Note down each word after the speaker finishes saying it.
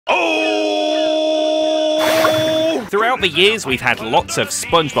Throughout the years, we've had lots of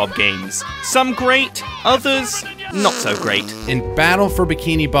SpongeBob games. Some great, others not so great. And Battle for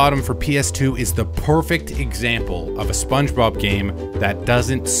Bikini Bottom for PS2 is the perfect example of a SpongeBob game that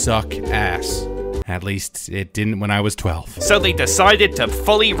doesn't suck ass. At least it didn't when I was 12. So they decided to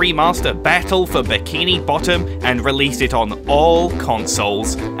fully remaster Battle for Bikini Bottom and released it on all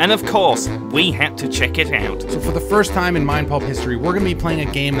consoles. And of course, we had to check it out. So for the first time in MindPulp history, we're gonna be playing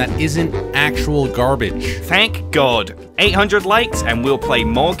a game that isn't actual garbage. Thank God. 800 likes and we'll play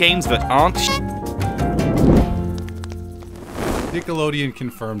more games that aren't Nickelodeon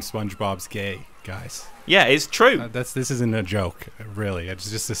confirmed SpongeBob's gay, guys. Yeah, it's true. This isn't a joke, really. It's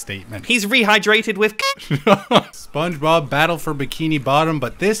just a statement. He's rehydrated with SpongeBob Battle for Bikini Bottom,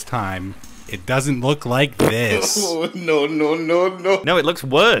 but this time, it doesn't look like this. Oh, no. No, it looks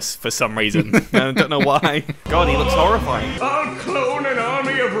worse for some reason. I don't know why. God, he looks horrifying. I'll clone an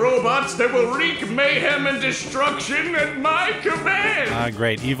army of robots that will wreak mayhem and destruction at my command! Ah,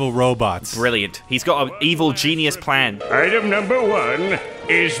 great. Evil robots. Brilliant. He's got an evil genius plan. Item number 1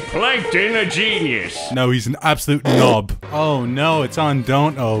 is Plankton a genius? No, he's an absolute knob. Oh no, it's on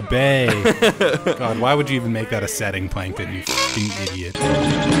Don't Obey. God, why would you even make that a setting, Plankton, you fucking idiot?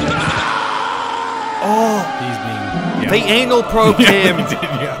 Oh, he's being... They anal probed him.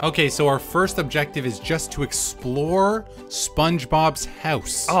 Okay, so our first objective is just to explore SpongeBob's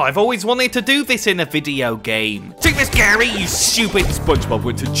house. Oh, I've always wanted to do this in a video game. Take this, Gary, you stupid... SpongeBob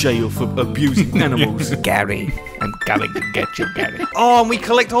went to jail for abusing animals. Gary, I'm coming to get you, Gary. Oh, and we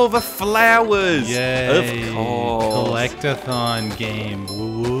collect all the flowers. Yay. Of course. Collectathon game.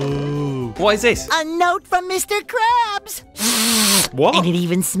 Woo. What is this? A note from Mr. Krabs! What? And it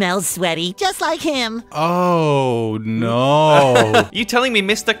even smells sweaty, just like him. Oh, no. You telling me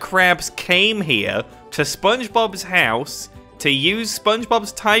Mr. Krabs came here to SpongeBob's house to use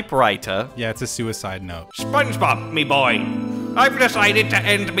SpongeBob's typewriter? Yeah, it's a suicide note. SpongeBob, me boy, I've decided to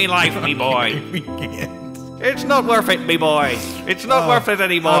end me life, me boy. It's not worth it, me boy. It's not worth it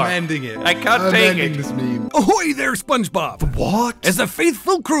anymore. I'm ending it. I can't take it. This meme. Ahoy there, SpongeBob! What? As a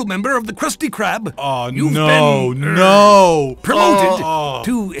faithful crew member of the Krusty Krab, Oh, you've no, been, no. promoted Oh.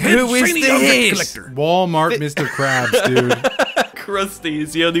 to head Who is shiny this? object collector. Walmart Mr. Krabs, dude. Krusty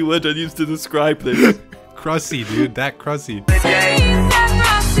is the only word I used to describe this. Crusty, dude. That crusty.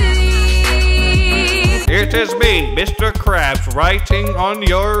 It is me, Mr. Krabs, writing on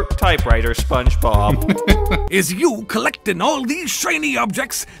your typewriter, SpongeBob. Is you collecting all these shiny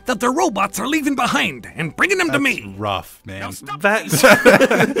objects that the robots are leaving behind and bringing them to me? Rough, man. That's...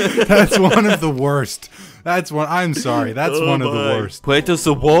 That's one of the worst. That's one. I'm sorry. That's one of the worst. Where does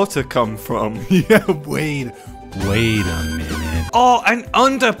the water come from? Yeah, wait a minute. Oh, and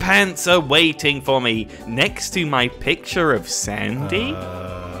underpants are waiting for me next to my picture of Sandy.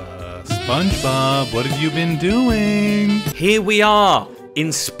 SpongeBob, what have you been doing? Here we are in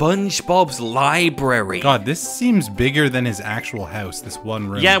SpongeBob's library. God, this seems bigger than his actual house, this one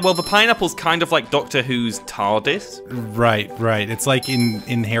room. Yeah, well, the pineapple's kind of like Doctor Who's TARDIS. Right. It's like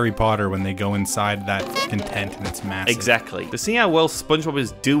in Harry Potter when they go inside that fucking tent and it's massive. Exactly. To see how well SpongeBob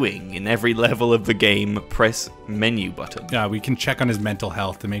is doing in every level of the game, press menu button. Yeah, we can check on his mental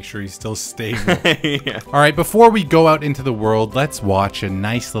health to make sure he's still stable. Yeah. All right, before we go out into the world, let's watch a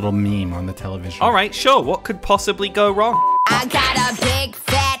nice little meme on the television. All right, sure. What could possibly go wrong? I got a big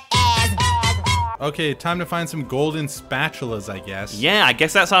fat ass. Okay, time to find some golden spatulas, I guess. Yeah, I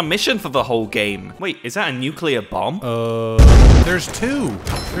guess that's our mission for the whole game. Wait, is that a nuclear bomb? There's two.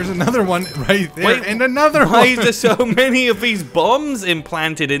 There's another one right there, Wait, and another Why one. is there so many of these bombs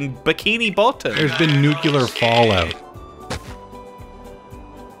implanted in Bikini Bottom? There's been nuclear fallout.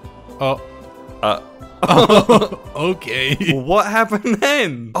 Okay. What happened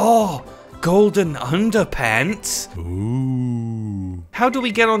then? Oh, golden underpants. Ooh. How do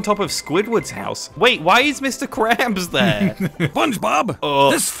we get on top of Squidward's house? Wait, why is Mr. Krabs there?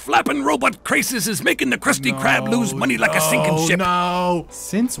 SpongeBob, this flapping robot crisis is making the Krusty Krab lose money like a sinking ship. No.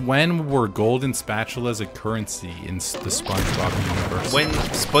 Since when were golden spatulas a currency in the SpongeBob universe? When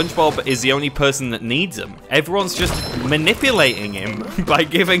SpongeBob is the only person that needs them. Everyone's just manipulating him by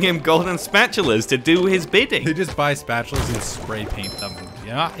giving him golden spatulas to do his bidding. They just buy spatulas and spray paint them.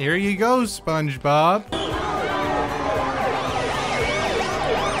 Yeah, here you go, SpongeBob.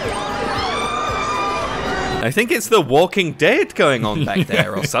 I think it's The Walking Dead going on back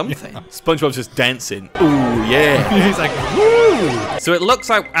there or something. SpongeBob's just dancing. Ooh, yeah. He's like, woo! So it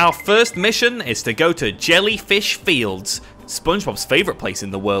looks like our first mission is to go to Jellyfish Fields, SpongeBob's favorite place in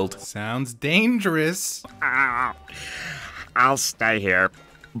the world. Sounds dangerous. I'll stay here.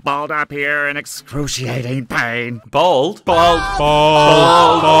 Balled up here in excruciating pain. Bald? Bald.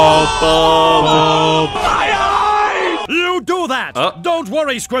 you do that! Don't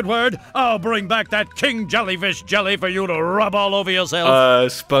worry, Squidward. I'll bring back that king jellyfish jelly for you to rub all over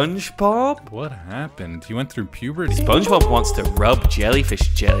yourself. SpongeBob? What happened? He went through puberty? SpongeBob wants to rub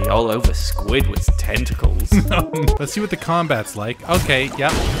jellyfish jelly all over Squidward's tentacles. Let's see what the combat's like. Okay,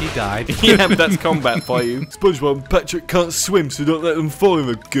 yep, he died. Yeah, that's combat for you. SpongeBob and Patrick can't swim, so don't let them fall in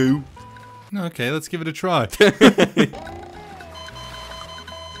the goo. Okay, let's give it a try.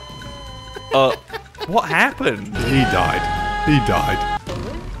 What happened? He died. He died.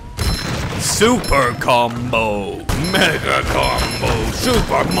 Super combo, mega combo,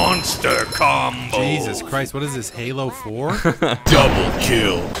 super monster combo. Jesus Christ, what is this, Halo 4? Double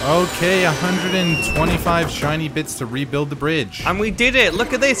kill. Okay, 125 shiny bits to rebuild the bridge. And we did it,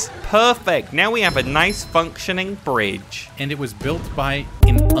 look at this, perfect. Now we have a nice functioning bridge. And it was built by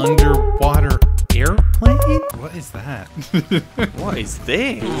an underwater airplane? What is that? What is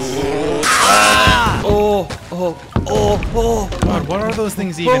this? God, what are those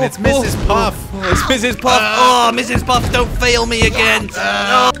things even? It's Mrs. Puff. It's Mrs. Puff. Mrs. Puff, don't fail me again.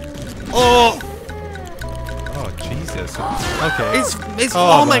 Oh, Jesus. Okay. It's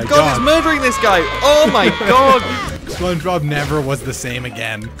oh my god, it's murdering this guy. Oh my god. SpongeBob never was the same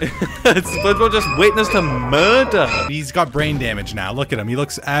again. SpongeBob just witnessed a murder. He's got brain damage now. Look at him. He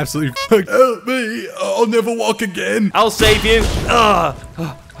looks absolutely fucked. Help me. I'll never walk again. I'll save you.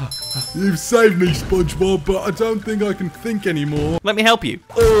 You've saved me, SpongeBob, but I don't think I can think anymore. Let me help you.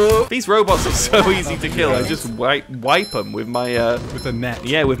 These robots are so easy to kill. I just wipe them with my with a net.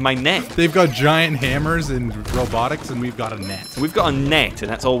 Yeah, with my net. They've got giant hammers and robotics, and we've got a net. We've got a net,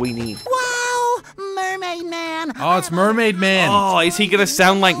 and that's all we need. Wow, Mermaid Man. Oh, it's Mermaid Man. Oh, is he gonna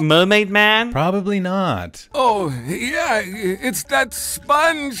sound like Mermaid Man? Probably not. Oh, yeah, it's that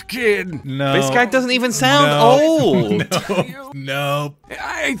sponge kid. No. This guy doesn't even sound old. No.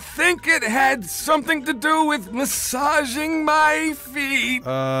 I think it had something to do with massaging my feet.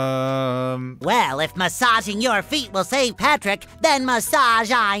 Well, if massaging your feet will save Patrick, then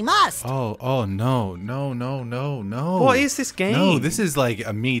massage I must. Oh, no. What is this game? No, this is like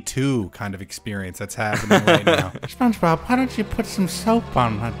a Me Too kind of experience that's happening right now. SpongeBob, why don't you put some soap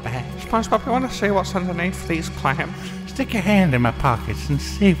on my back? SpongeBob, you want to see what's underneath these clams? Stick your hand in my pockets and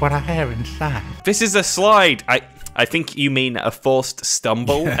see what I have inside. This is a slide. I think you mean a forced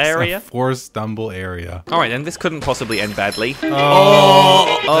stumble area? A forced stumble area. Alright then, this couldn't possibly end badly.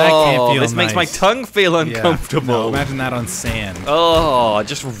 That can't feel this makes my nice. tongue feel uncomfortable. No, imagine that on sand. Oh,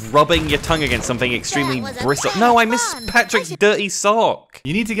 just rubbing your tongue against something extremely bristle. No, I miss Patrick's dirty sock.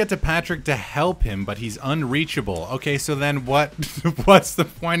 You need to get to Patrick to help him, but he's unreachable. Okay, so then what's the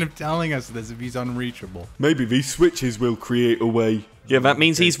point of telling us this if he's unreachable? Maybe these switches will create a way. Yeah, that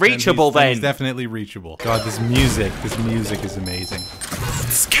means he's reachable then. He's definitely reachable. God, this music is amazing.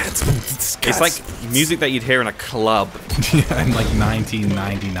 It's like music that you'd hear in a club. Yeah, in like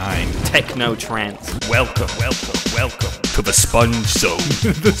 1999. Techno trance. Welcome to the Sponge Zone.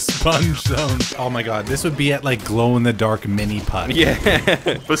 The Sponge Zone. Oh my god, this would be at like glow-in-the-dark mini putt. Yeah,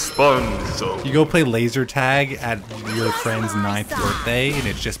 the Sponge Zone. You go play laser tag at your friend's 9th birthday, and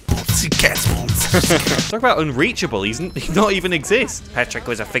it's just Talk about unreachable. He not even exists. Patrick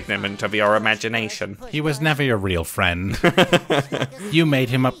was a figment of your imagination. He was never your real friend. You made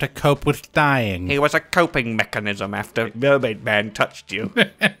him up to cope with dying. He was a coping mechanism after Mermaid Man touched you.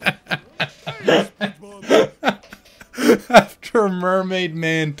 After Mermaid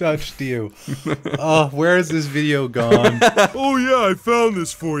Man touched you. Oh, where has this video gone? Oh yeah, I found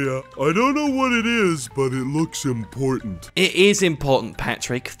this for you. I don't know what it is, but it looks important. It is important,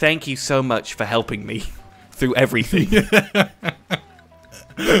 Patrick. Thank you so much for helping me through everything.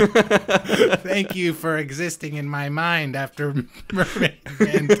 Thank you for existing in my mind after Mermaid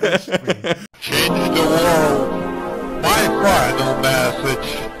Man touched me. Change the world. My final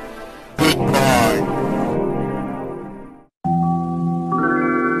message. Goodbye.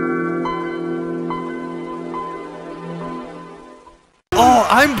 Oh,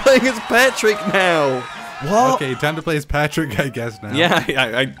 I'm playing as Patrick now. What? Okay, time to play as Patrick, I guess, now. Yeah,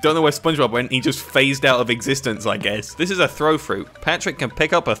 I don't know where SpongeBob went. He just phased out of existence, I guess. This is a throw fruit. Patrick can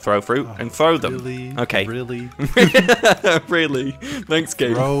pick up a throw fruit and throw them. Really? Okay. Really? Really? Thanks,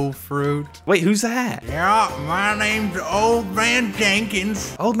 game. Throw fruit? Wait, who's that? Yeah, my name's Old Man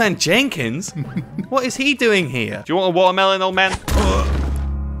Jenkins. Old Man Jenkins? What is he doing here? Do you want a watermelon, old man?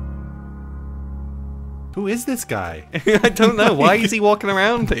 Who is this guy? I don't know. Why is he walking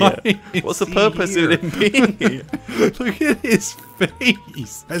around here? What's the purpose of him being here? Look at his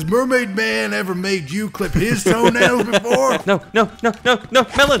face. Has Mermaid Man ever made you clip his toenails before? No,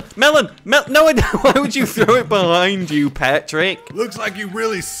 melon, no, why would you throw it behind you, Patrick? Looks like you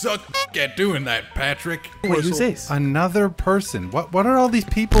really suck at doing that, Patrick. Wait, who's this? Another person. What are all these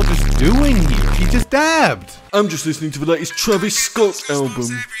people just doing here? He just dabbed. I'm just listening to the latest Travis Scott album.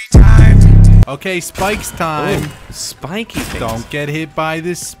 Okay, spikes time. Oh, spiky things. Don't get hit by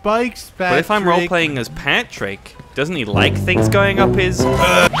the spikes, Patrick. But if I'm role-playing as Patrick, doesn't he like things going up his...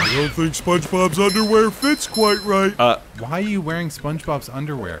 I don't think SpongeBob's underwear fits quite right. Why are you wearing SpongeBob's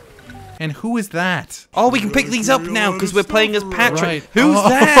underwear? And who is that? Oh, we can pick these up now because we're playing as Patrick. Right. Who's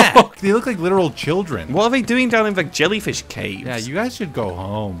that? They look like literal children. What are they doing down in the jellyfish caves? Yeah, you guys should go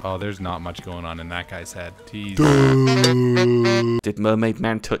home. Oh, there's not much going on in that guy's head. Jeez. Did Mermaid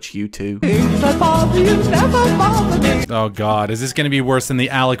Man touch you too? Oh god, is this gonna be worse than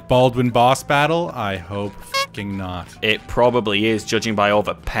the Alec Baldwin boss battle? I hope fucking not. It probably is, judging by all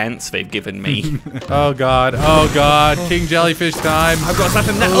the pants they've given me. Oh god, King Jellyfish time. I've got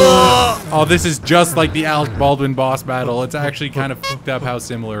something now. Oh, this is just like the Alec Baldwin boss battle. It's actually kind of fucked up how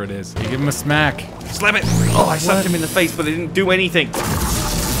similar it is. You give him a smack. Slap it. Oh, I slapped him in the face, but it didn't do anything.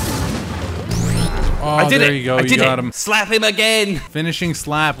 Oh, I did there it. you go. I You did got it. him. Slap him again. Finishing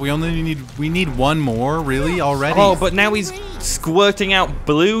slap. We need one more, really, already? Oh, but now he's squirting out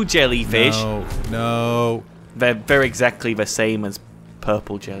blue jellyfish. No. They're exactly the same as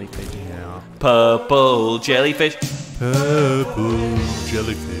purple jellyfish. Yeah. Purple jellyfish. Purple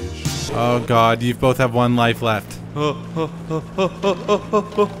jellyfish. Oh god, you both have one life left.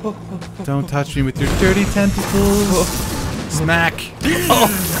 Don't touch me with your dirty tentacles. Smack.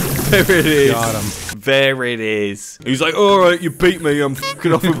 Oh, there it is. Got him. There it is. He's like, alright, you beat me, I'm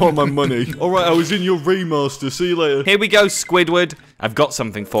fucking off with all my money. Alright, I was in your remaster, see you later. Here we go, Squidward. I've got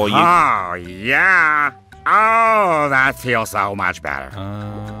something for you. Oh, yeah. Oh, that feels so much better.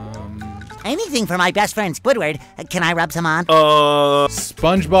 Anything for my best friend Squidward. Can I rub some on?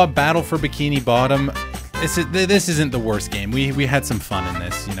 SpongeBob Battle for Bikini Bottom. This isn't the worst game. We had some fun in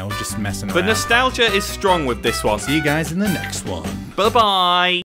this, you know, just messing around. But nostalgia is strong with this one. See you guys in the next one. Bye-bye.